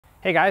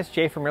Hey guys,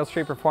 Jay from Real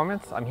Street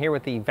Performance. I'm here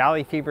with the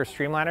Valley Fever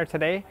Streamliner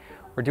today.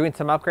 We're doing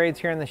some upgrades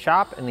here in the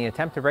shop in the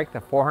attempt to break the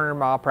 400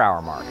 mile per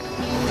hour mark.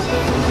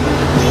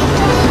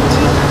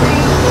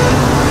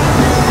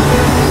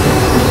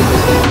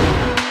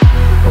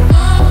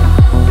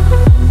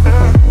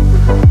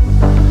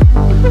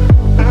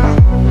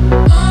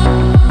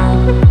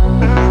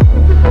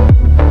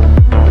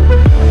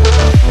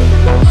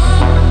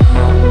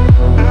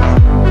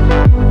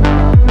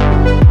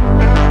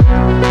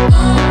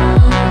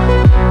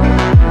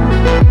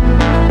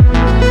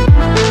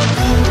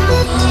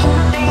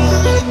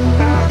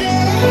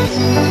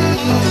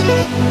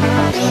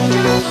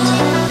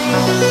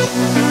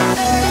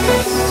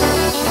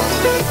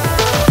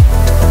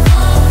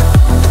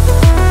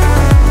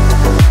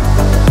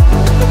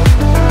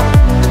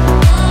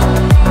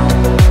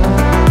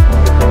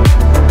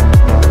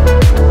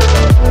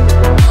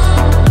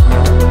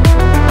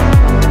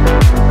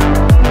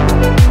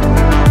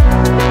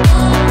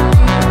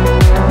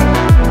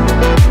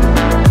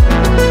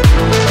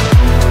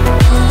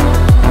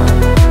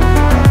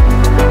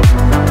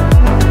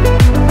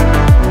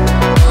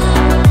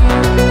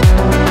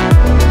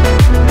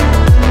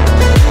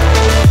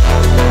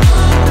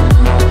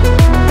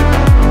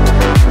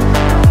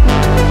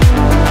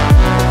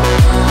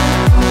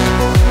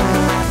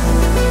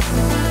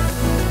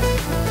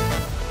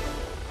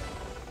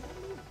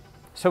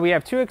 So we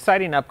have two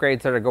exciting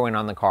upgrades that are going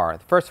on the car.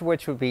 The first of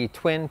which would be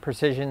twin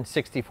precision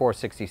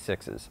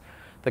 6466s.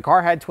 The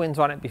car had twins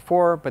on it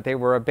before, but they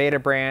were a beta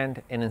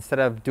brand, and instead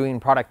of doing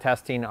product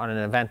testing on an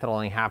event that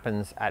only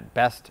happens at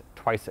best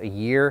twice a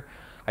year,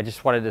 I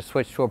just wanted to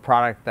switch to a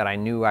product that I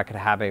knew I could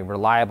have a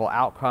reliable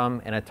outcome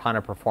and a ton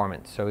of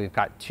performance. So we've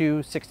got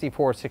two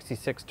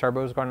 6466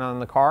 turbos going on in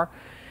the car,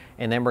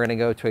 and then we're going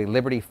to go to a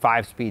Liberty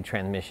 5-speed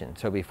transmission.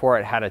 So before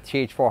it had a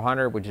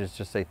TH400, which is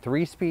just a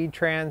 3-speed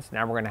trans.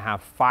 Now we're going to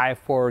have 5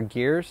 forward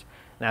gears,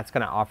 and that's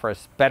going to offer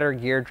us better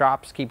gear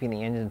drops, keeping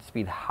the engine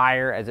speed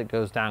higher as it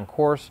goes down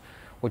course,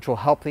 which will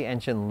help the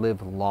engine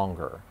live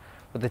longer.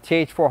 With the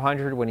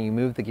TH400, when you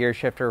move the gear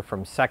shifter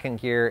from second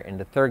gear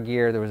into third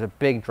gear, there was a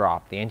big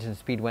drop. The engine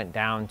speed went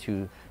down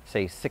to,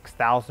 say,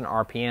 6,000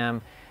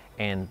 RPM,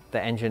 and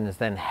the engine is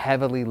then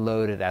heavily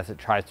loaded as it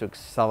tries to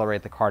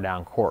accelerate the car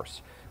down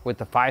course. With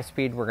the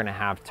 5-speed, we're going to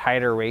have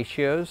tighter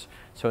ratios.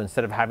 So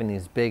instead of having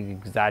these big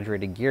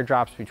exaggerated gear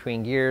drops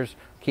between gears,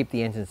 keep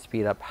the engine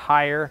speed up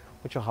higher,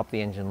 which will help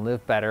the engine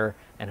live better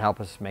and help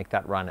us make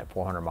that run at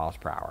 400 miles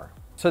per hour.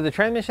 So the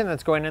transmission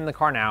that's going in the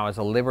car now is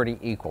a Liberty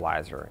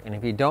equalizer. And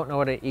if you don't know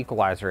what an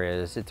equalizer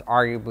is, it's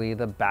arguably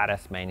the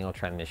baddest manual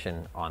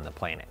transmission on the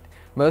planet.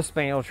 Most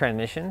manual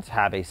transmissions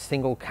have a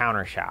single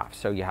counter shaft.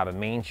 So you have a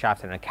main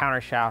shaft and a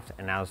counter shaft,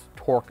 and as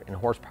torque and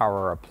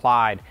horsepower are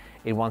applied,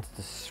 it wants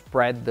to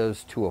spread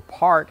those two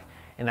apart,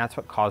 and that's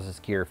what causes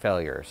gear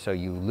failure. So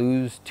you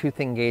lose tooth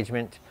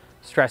engagement,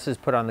 stress is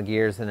put on the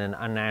gears in an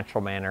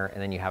unnatural manner,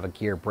 and then you have a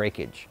gear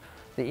breakage.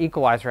 The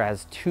equalizer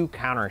has two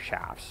counter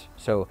shafts.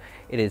 So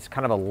it is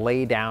kind of a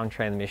lay down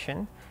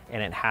transmission,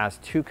 and it has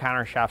two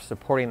counter shafts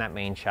supporting that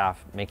main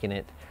shaft, making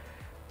it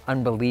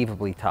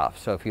unbelievably tough.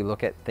 So if you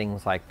look at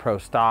things like Pro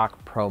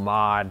Stock, Pro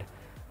Mod,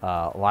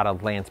 a lot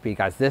of land speed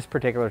guys, this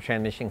particular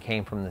transmission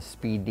came from the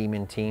Speed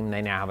Demon team.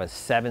 They now have a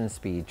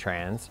 7-speed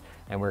trans,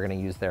 and we're going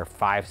to use their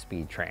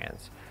 5-speed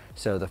trans.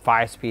 So the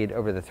 5-speed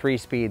over the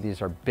 3-speed,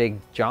 these are big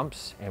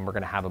jumps, and we're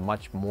going to have a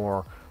much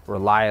more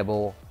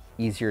reliable,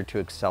 easier to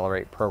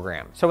accelerate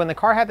program. So when the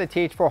car had the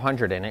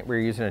TH400 in it, we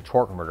were using a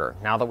torque converter.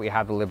 Now that we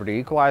have the Liberty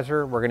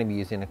equalizer, we're going to be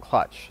using a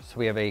clutch. So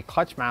we have a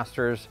Clutch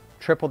Masters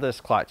triple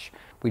disc clutch.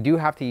 We do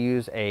have to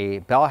use a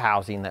bell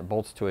housing that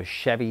bolts to a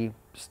Chevy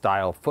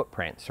style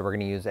footprint. So we're going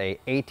to use a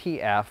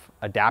ATF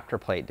adapter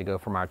plate to go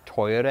from our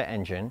Toyota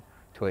engine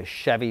to a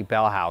Chevy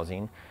bell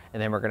housing.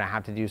 And then we're going to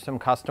have to do some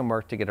custom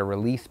work to get a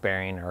release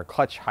bearing or a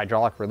clutch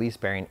hydraulic release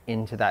bearing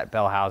into that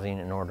bell housing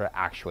in order to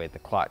actuate the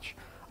clutch.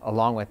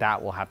 Along with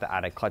that, we'll have to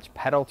add a clutch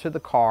pedal to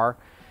the car.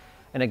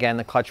 And again,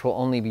 the clutch will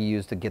only be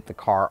used to get the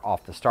car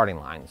off the starting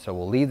line. So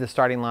we'll leave the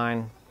starting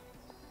line,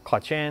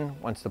 clutch in.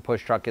 Once the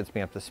push truck gets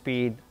me up to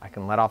speed, I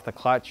can let off the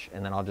clutch,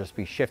 and then I'll just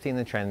be shifting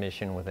the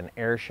transmission with an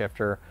air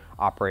shifter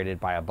operated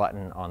by a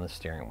button on the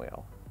steering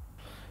wheel.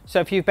 So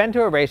if you've been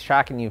to a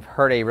racetrack and you've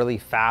heard a really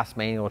fast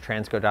manual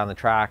trans go down the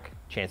track,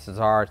 chances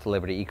are it's a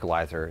Liberty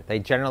equalizer. They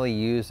generally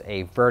use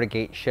a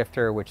vertigate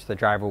shifter, which the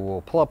driver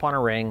will pull up on a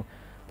ring,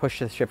 push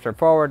the shifter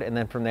forward, and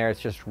then from there it's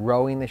just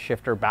rowing the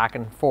shifter back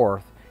and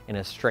forth in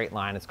a straight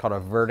line. It's called a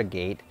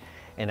vertigate,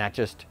 and that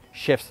just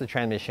shifts the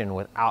transmission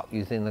without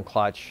using the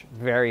clutch.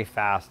 Very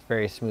fast,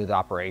 very smooth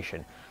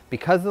operation.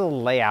 Because of the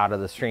layout of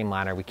the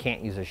Streamliner, we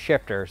can't use a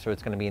shifter, so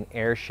it's going to be an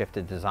air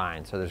shifted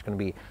design. So there's going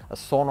to be a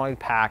solenoid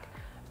pack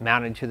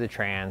mounted to the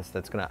trans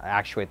that's going to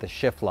actuate the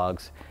shift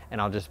lugs, and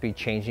I'll just be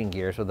changing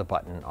gears with a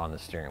button on the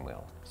steering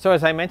wheel. So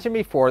as I mentioned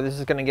before, this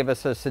is going to give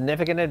us a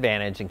significant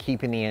advantage in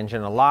keeping the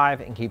engine alive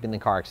and keeping the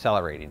car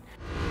accelerating.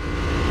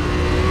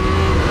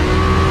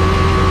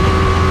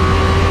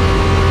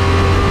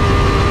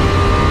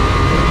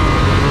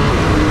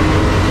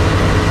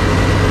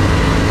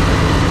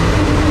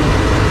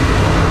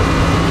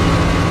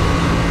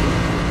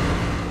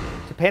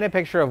 paint a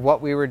picture of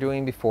what we were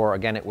doing before,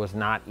 again, it was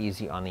not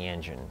easy on the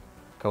engine.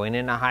 Going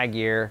into high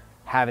gear,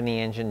 having the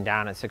engine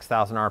down at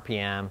 6,000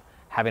 RPM,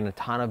 having a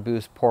ton of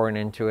boost pouring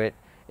into it,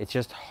 it's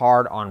just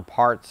hard on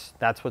parts.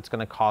 That's what's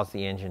going to cause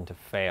the engine to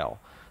fail.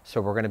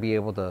 So we're going to be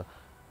able to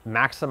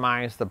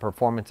maximize the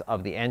performance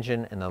of the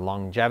engine and the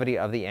longevity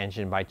of the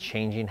engine by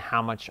changing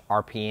how much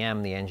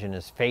RPM the engine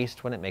is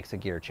faced when it makes a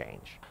gear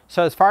change.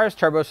 So as far as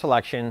turbo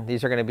selection,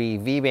 these are going to be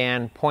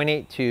V-band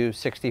 0.82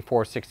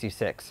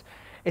 6466.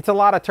 It's a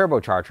lot of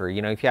turbocharger.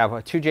 You know, if you have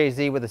a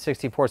 2JZ with a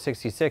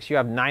 6466, you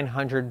have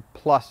 900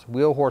 plus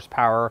wheel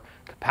horsepower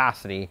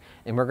capacity,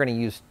 and we're going to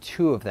use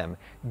 2 of them.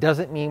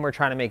 Doesn't mean we're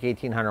trying to make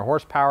 1,800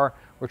 horsepower.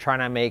 We're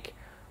trying to make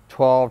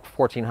 12 to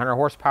 1,400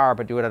 horsepower,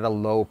 but do it at a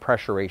low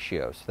pressure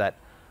ratio. So that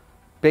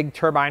big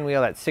turbine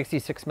wheel, that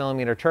 66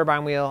 millimeter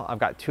turbine wheel, I've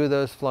got 2 of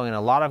those flowing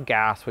a lot of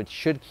gas, which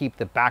should keep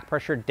the back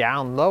pressure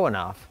down low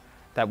enough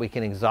that we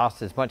can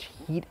exhaust as much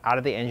heat out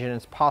of the engine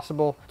as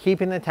possible,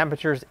 keeping the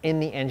temperatures in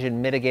the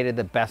engine mitigated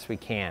the best we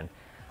can.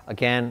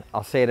 Again,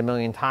 I'll say it a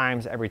million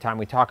times every time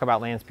we talk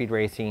about land speed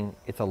racing,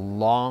 it's a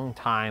long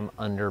time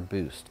under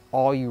boost.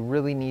 All you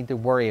really need to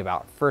worry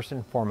about first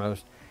and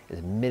foremost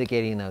is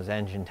mitigating those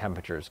engine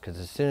temperatures, because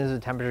as soon as the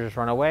temperatures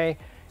run away,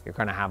 you're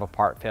going to have a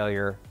part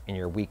failure and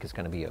your week is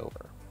going to be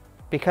over.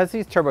 Because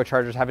these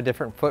turbochargers have a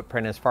different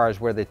footprint as far as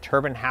where the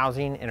turbine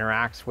housing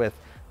interacts with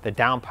the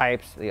down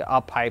pipes, the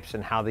up pipes,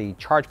 and how the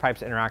charge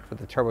pipes interact with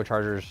the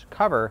turbochargers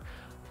cover,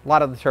 a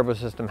lot of the turbo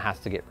system has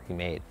to get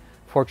remade.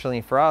 Fortunately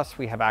for us,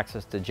 we have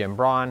access to Jim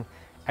Braun,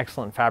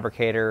 excellent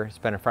fabricator. He's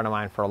been a friend of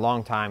mine for a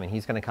long time, and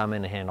he's going to come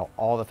in and handle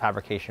all the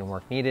fabrication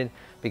work needed,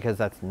 because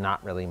that's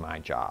not really my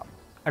job.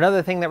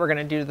 Another thing that we're going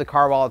to do to the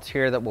car while it's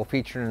here that we'll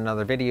feature in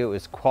another video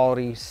is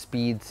quality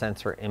speed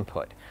sensor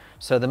input.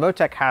 So the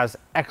Motec has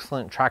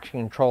excellent traction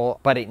control,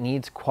 but it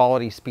needs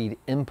quality speed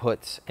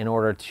inputs in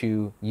order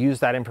to use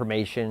that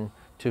information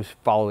to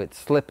follow its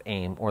slip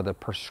aim, or the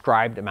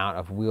prescribed amount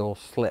of wheel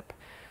slip.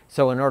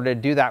 So in order to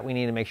do that, we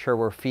need to make sure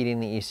we're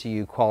feeding the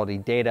ECU quality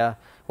data.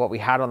 What we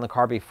had on the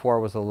car before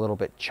was a little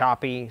bit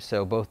choppy,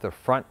 so both the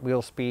front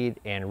wheel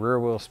speed and rear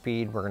wheel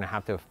speed, we're going to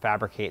have to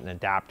fabricate and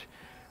adapt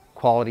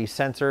quality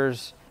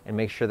sensors and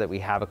make sure that we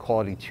have a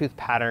quality tooth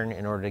pattern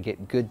in order to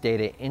get good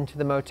data into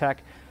the Motec,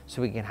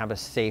 so we can have a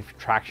safe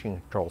traction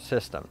control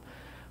system.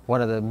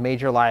 One of the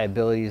major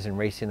liabilities in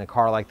racing a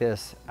car like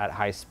this at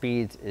high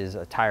speeds is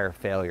a tire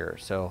failure.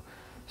 So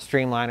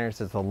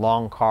Streamliners is a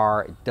long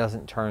car, it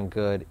doesn't turn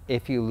good.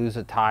 If you lose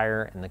a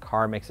tire and the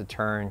car makes a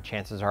turn,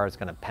 chances are it's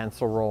going to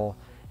pencil roll,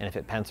 and if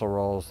it pencil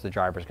rolls, the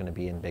driver's going to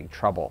be in big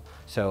trouble.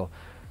 So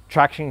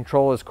traction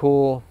control is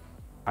cool,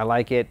 I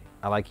like it,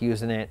 I like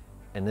using it.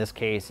 In this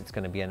case, it's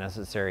going to be a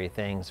necessary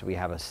thing, so we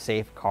have a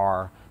safe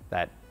car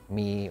that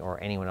me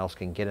or anyone else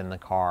can get in the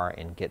car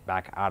and get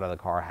back out of the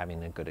car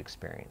having a good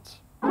experience.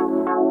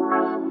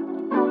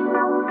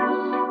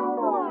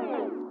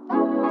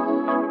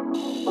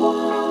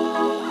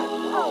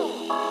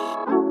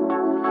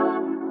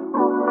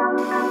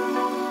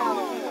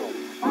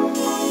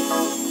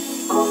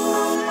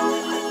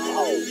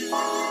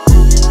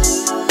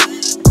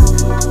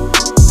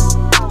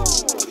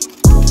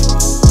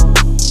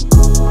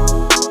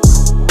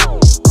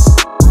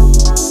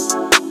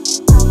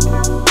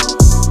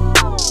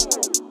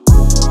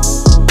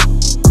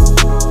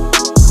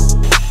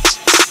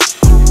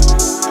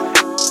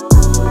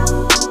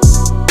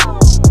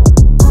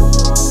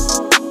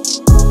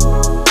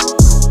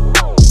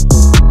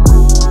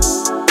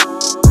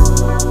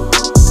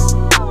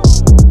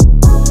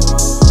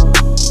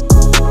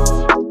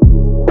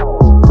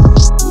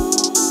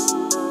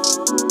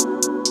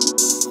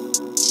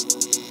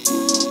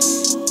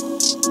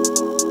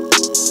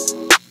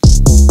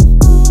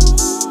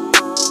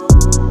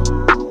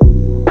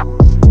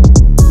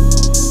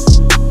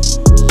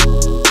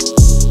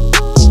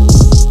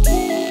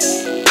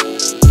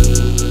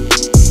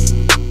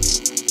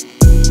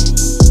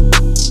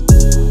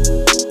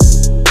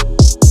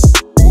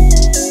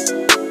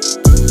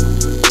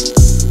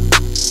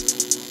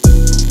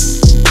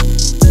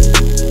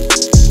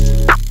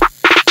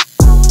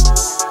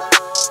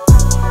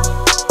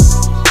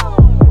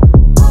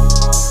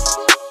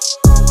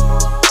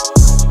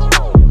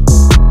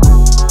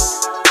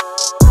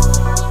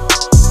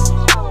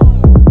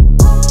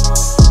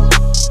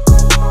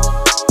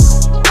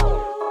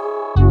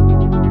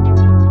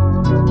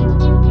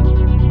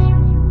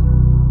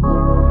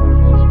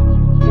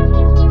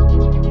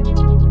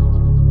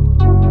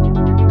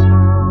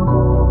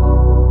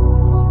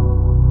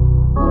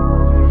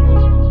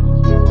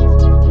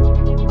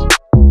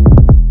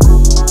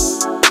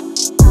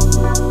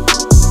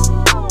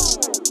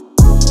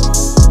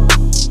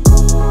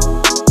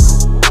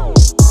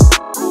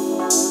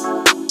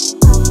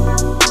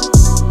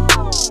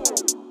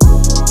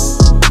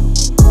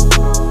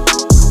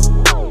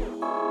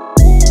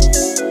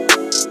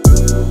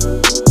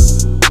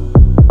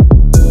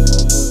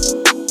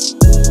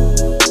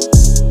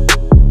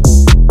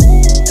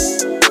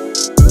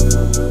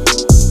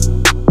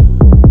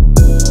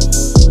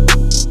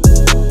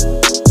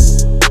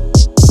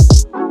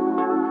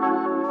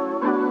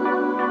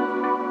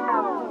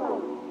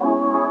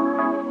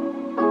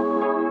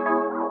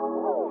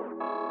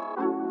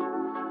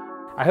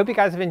 I hope you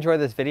guys have enjoyed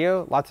this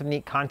video. Lots of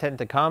neat content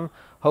to come.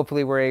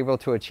 Hopefully we're able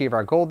to achieve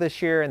our goal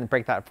this year and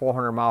break that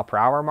 400 mile per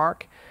hour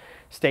mark.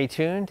 Stay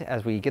tuned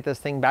as we get this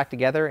thing back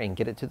together and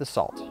get it to the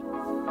salt.